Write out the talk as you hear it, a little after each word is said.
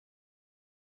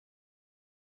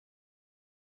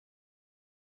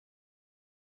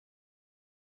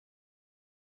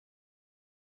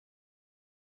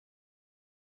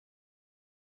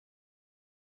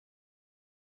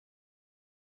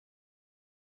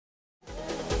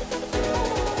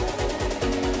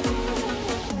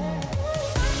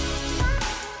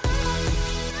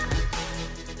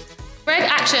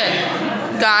Action.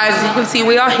 Guys, as you can see,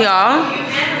 we are here.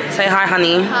 Say hi,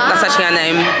 honey. Hi. That's actually her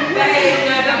name.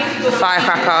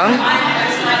 Firecracker.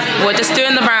 We're just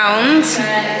doing the rounds.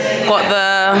 Got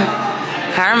the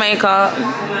hair and makeup.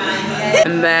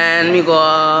 And then we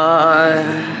got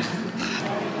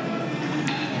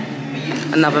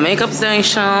another makeup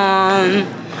station.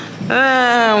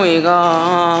 There we go.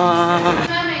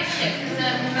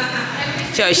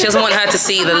 Joe, she doesn't want her to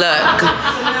see the look.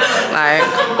 Like,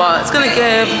 but it's gonna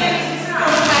give.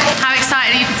 How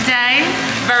excited are you for today?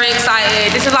 Very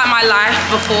excited. This is like my life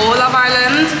before Love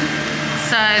Island.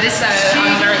 So I'm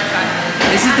very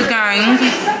excited. This is the gang.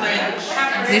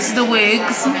 This is the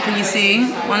wigs. Can you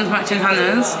see? One's matching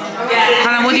Hannah's.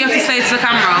 Hannah, what do you have to say to the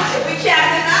camera?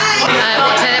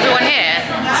 To everyone here?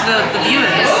 To the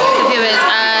viewers. The viewers.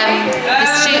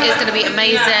 This shoot is going to be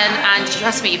amazing, and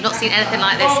trust me, you've not seen anything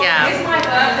like this yet.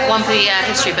 One for the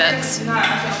history books.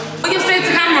 What do you have to say to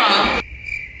the camera?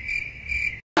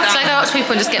 Should I go up to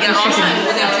people and just get them shooting?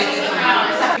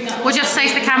 What do you have to say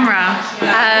to the camera?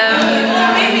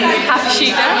 Happy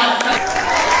shoot day.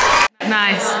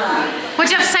 Nice. What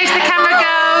do you have to say to the camera,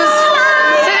 girls?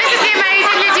 So this is the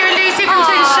amazing Lydia and Lucy from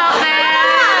Twin Shot there.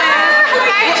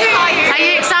 Are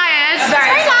you excited?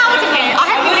 Very loud in here. I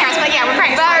haven't been here, but yeah, we're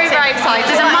very excited.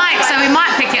 There's a mic, so we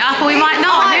might pick it up or we might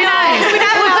not. Who knows?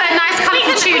 We'll put a nice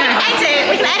colourful tune in.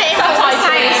 We can edit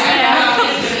subtitles.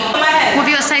 What have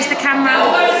you got to say to the camera?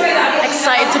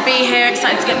 Excited to be here,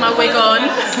 excited to get my wig on.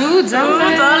 Ooh,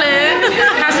 darling.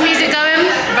 How's the music going?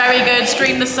 Very good.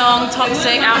 Stream the song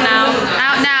Toxic out now.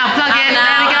 Out now, plug in,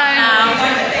 there we go.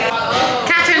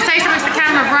 Catherine, say something to the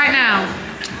camera right now.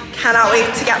 Cannot wait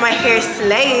to get my hair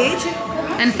slayed.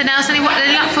 Anything else? Any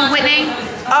luck for Whitney?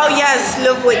 Oh yes,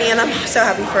 love Whitney, and I'm so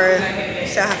happy for her.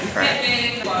 So happy for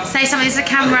her. Say something to the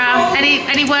camera.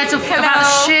 Any words about the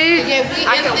shoot? Yeah,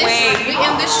 we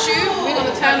in this shoot. We're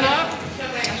gonna turn up.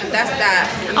 And that's that.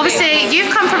 Obviously, you've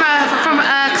come from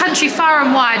a country far and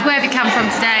wide. Where have you come from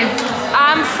today?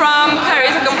 I'm from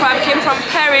Paris. I came from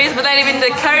Paris, but I live in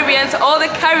the Caribbean. So all the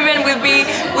Caribbean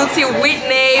will see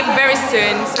Whitney very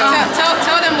soon. So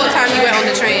Tell them what time you went on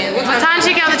the train. What time did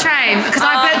you get on the train? Because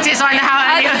I booked it, so I know how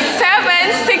early. At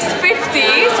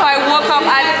 6:50. So I woke up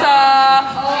at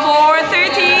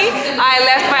 4:30. I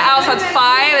left my house at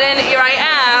 5, and then here I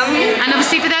am. And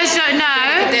obviously, for those who don't know,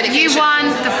 you won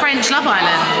the French Love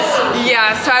Island.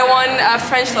 Yeah, so I won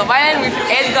French Love Island with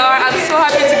Edgar. I'm so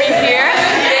happy to be here.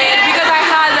 Because I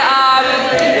had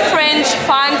French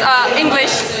fans,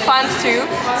 English fans too,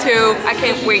 so I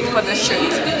can't wait for the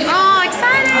shoot. Oh,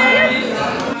 excited!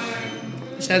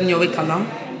 Showing your wig colour.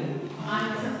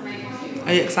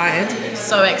 Are you excited?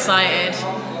 So excited.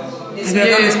 Have you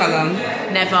ever done this colour?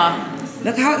 Never.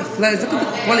 Look how it flows, look at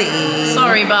the quality.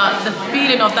 Sorry, but the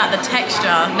feeling of that, the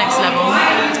texture, next level.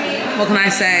 What can I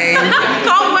say?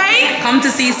 Can't wait. Come to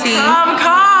CC.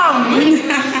 Come.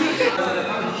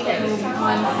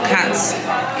 Cats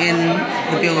in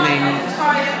the building.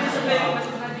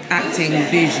 Acting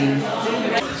bougie.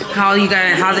 How are you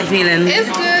going? How's it feeling? It's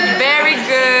good. Very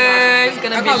good. It's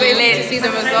gonna I be can't wait lit. to see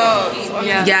the results.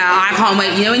 Yeah, I can't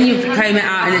wait. You know when you comb it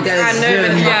out and it goes. I know,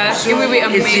 but yes, it will be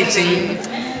amazing.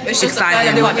 It's just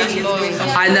exciting.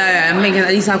 I know. I'm thinking at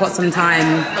least I've got some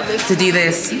time to do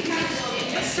this.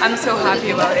 I'm so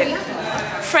happy about it.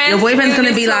 Friends, your boyfriend's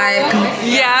gonna be like,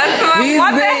 yes, like,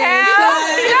 what the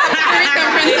hell?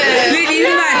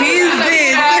 You're like, who's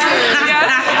this?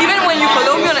 Yeah. Even when you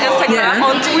follow me on Instagram,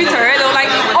 on Twitter, they're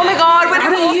like, oh my god, when I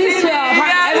don't use Twitter.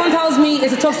 Everyone tells me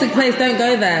it's a toxic place, don't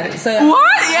go there. So what?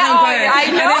 Yeah,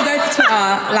 I don't go to Twitter.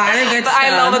 Like, I don't go to Twitter.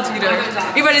 I love Twitter.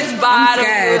 Even it's bad or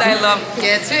good, I love.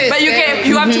 Yeah, too. But you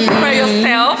have to prepare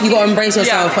yourself. You gotta embrace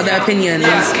yourself for their opinions.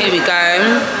 Here we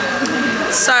go.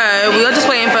 So we are just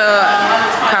waiting for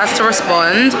Cass to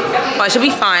respond, but it should be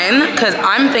fine because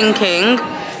I'm thinking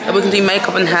that we can do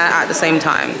makeup and hair at the same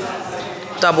time.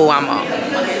 Double whammer,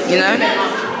 you know?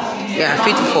 Yeah,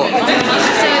 3 to 4. So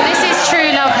this is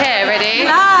True Love Hair, ready?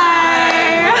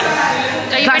 Hi!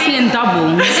 Are you ready? in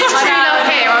double. This is True Love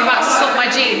Hair. I'm about to swap my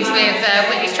jeans with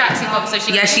Whitney's tracksuit bob so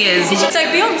she. Yeah, she is. So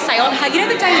Beyonce on her, you know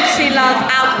the Day of True Love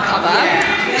album cover,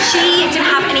 she didn't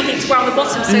have anything to wear on the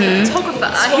bottom, so the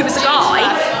photographer, who was a guy,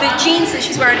 the jeans that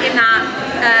she's wearing in that.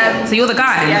 So you're the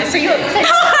guy. Yeah. So you're. I'm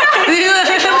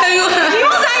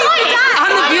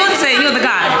the Beyonce. You're the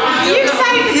guy. You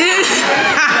say.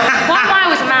 What if I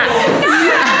was a man?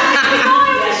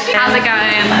 How's it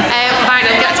going? Right,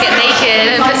 I've got to get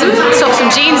naked and swap some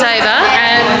jeans over,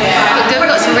 and we've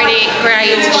got some really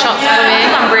great shots coming.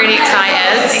 I'm really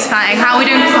excited. Exciting. How are we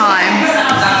doing for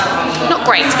time? Not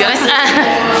great, to be honest.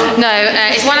 No,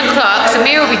 it's 1 o'clock,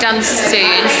 Samira will be done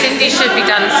soon. Cindy should be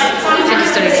done. Cindy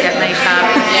still needs to get makeup.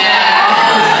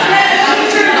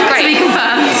 Great. To be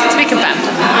confirmed. To be confirmed.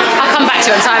 I'll come back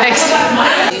to it on timings.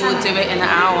 We will do it in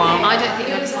an hour. I don't think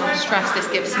you understand the stress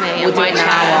this gives me. We'll do it in an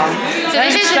hour. So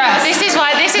this is why this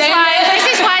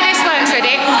works,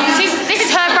 ready? This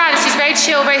is her brand. She's very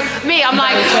chill. Me, I'm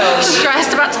like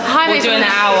stressed about timing. We'll do it in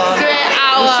an hour. Do it an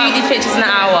hour. We'll shoot these pictures in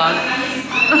an hour.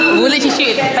 We'll literally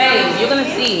shoot it. Babe, you're gonna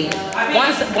see.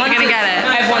 Once gonna get it.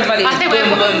 Everyone's ready. I think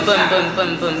boom, boom, boom, boom,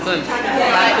 boom, boom, boom.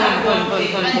 Like boom, boom, boom,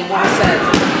 boom, boom. What we said.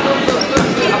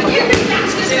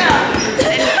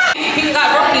 Think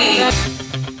like Rocky.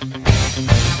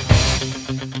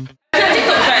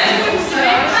 TikTok trend.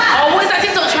 Oh, what is that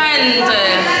TikTok trend?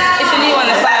 It's a new one.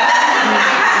 It's like.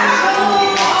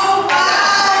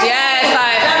 Yeah, it's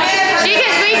like. She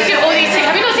gets me to do all these things.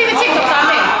 Have you not seen the TikToks I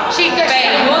make? She gets.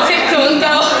 Babe, your TikTok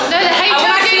girl. No, the hate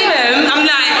When I see them, I'm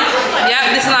like,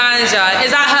 yep, this is my manager.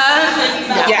 Is that her?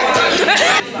 Yeah.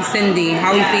 Cindy,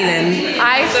 how are you feeling?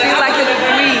 I feel like a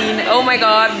queen. Oh my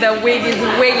god, the wig is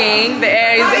wigging, the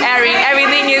air is airing,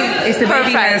 everything is It's the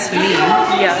baby hairs for me.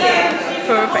 Yeah,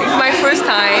 perfect. It's my first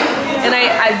time and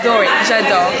I adore it.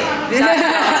 J'adore. Is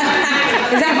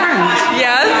that French?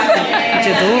 Yes.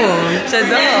 J'adore.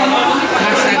 J'adore.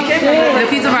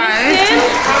 Look who's arrived.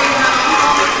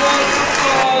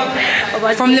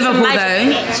 From Liverpool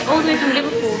though. All the way from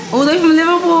Liverpool. All the way from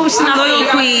Liverpool. She's a loyal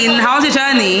queen. How's your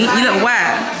journey? You look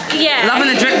wet. Yeah. Loving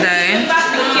the drip though.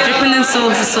 Dripping in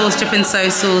sauce, the sauce dripping so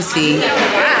saucy.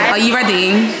 Are you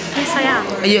ready? Yes, I am.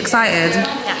 Are you excited?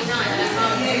 Yeah.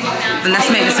 Then let's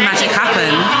make this magic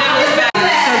happen.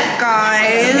 So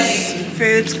guys,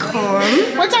 food's come.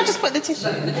 Why did I just put the tissue?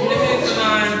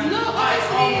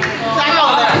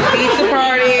 Pizza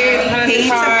party.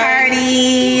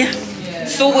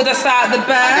 Sorted us out the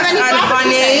best and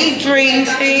honey, dream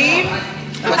tea.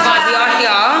 We are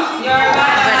here.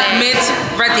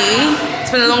 Ready.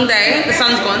 It's been a long day. The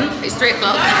sun's gone. It's 3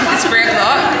 o'clock. It's 3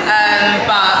 o'clock.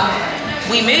 But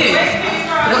we move.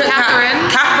 Look at Catherine.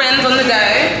 Catherine's on the go.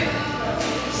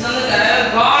 She's on the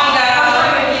go. Go on, girl.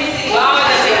 Go on,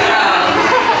 girl.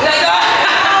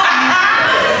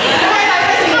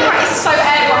 It's so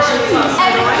airbrush.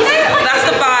 That's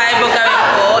the vibe we're going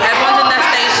for. Everyone's in their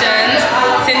stations.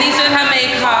 Cindy's doing her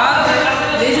makeup.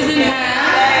 Liz is in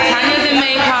hair. Tanya's in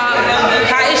makeup.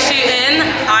 Kat is shooting.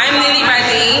 I'm nearly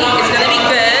ready. It's gonna be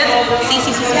good. See.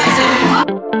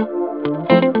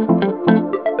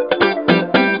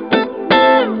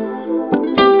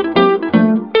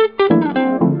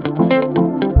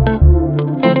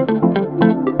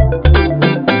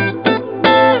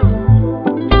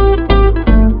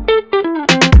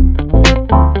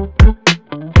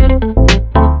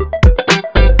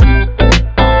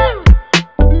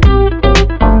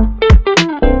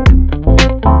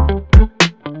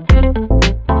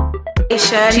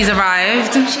 She's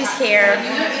arrived. She's here.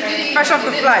 Fresh off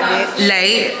the flight, bitch.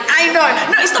 Late. I know.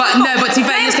 No, it's not. But to be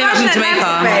fair, you just came back from Jamaica.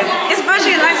 It's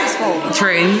Virgin Atlantic's fault.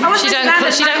 True. She don't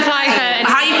fly her.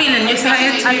 How are you feeling? You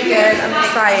excited? I'm good. I'm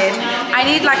excited. I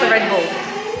need like a Red Bull.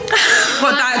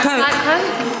 What, Diet Coke?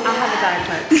 I'll have a Diet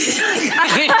Coke.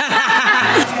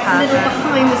 Little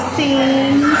behind the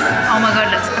scenes. Oh my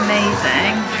god, it looks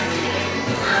amazing.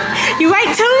 You wait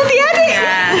till the edit.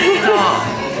 Yeah.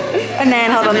 And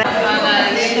then hold on. But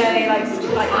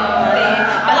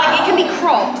like it can be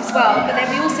cropped as well. But then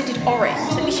we also did orange.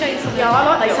 Let me show you some. Yeah,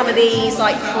 I like some of these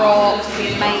like cropped. Would be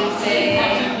amazing.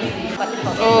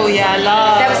 Oh yeah, I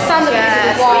love. There was some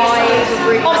that were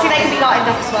wide. Obviously they can be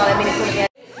lightened up as well. I mean it's all again.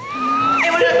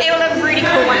 It will look really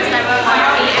cool once they're all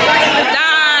like.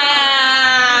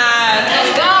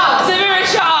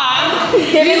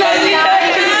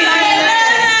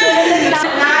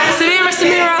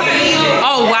 Samira.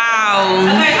 Oh wow.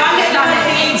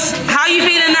 How are you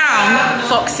feeling now?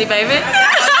 Foxy, baby.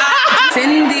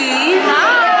 Cindy.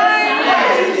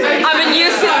 I'm a new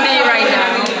Cindy right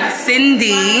now.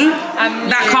 Cindy.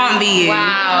 That can't be you.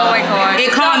 Wow. Oh my god.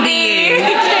 It can't be you.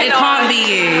 It can't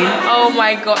be you. Oh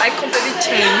my god, I completely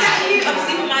changed.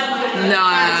 No.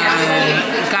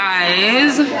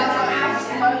 Guys.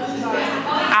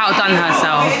 Outdone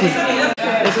herself.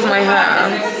 This is my hair.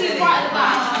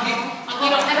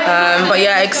 But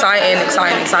yeah, exciting.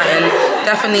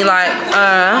 Definitely like,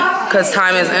 because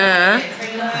time is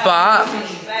but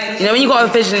you know when you got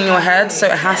a vision in your head, so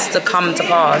it has to come to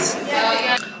pass.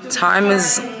 Time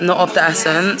is not of the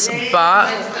essence, but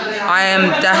I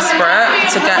am desperate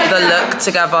to get the look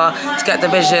together, to get the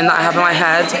vision that I have in my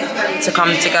head to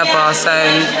come together. So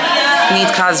need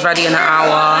Kaz ready in an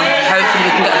hour. Hopefully we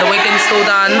can get the wig install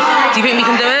done. Do you think we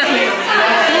can do it?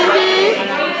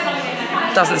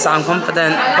 doesn't sound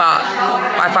confident, but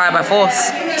by fire, by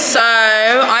force. So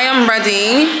I am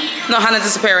ready. Not Hannah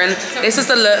disappearing. This is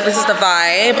the look, this is the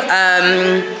vibe.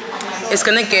 It's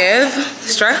gonna give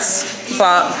stress,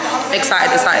 but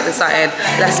excited.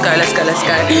 Let's go.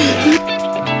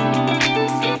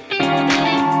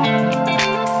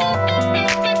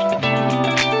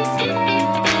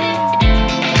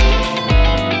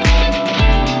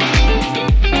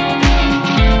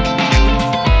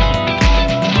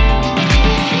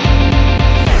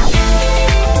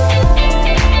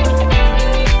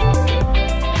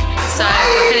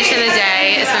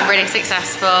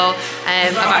 Successful.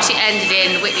 I've actually ended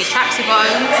in Whitney's tracksuit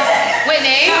bottoms.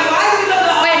 Whitney,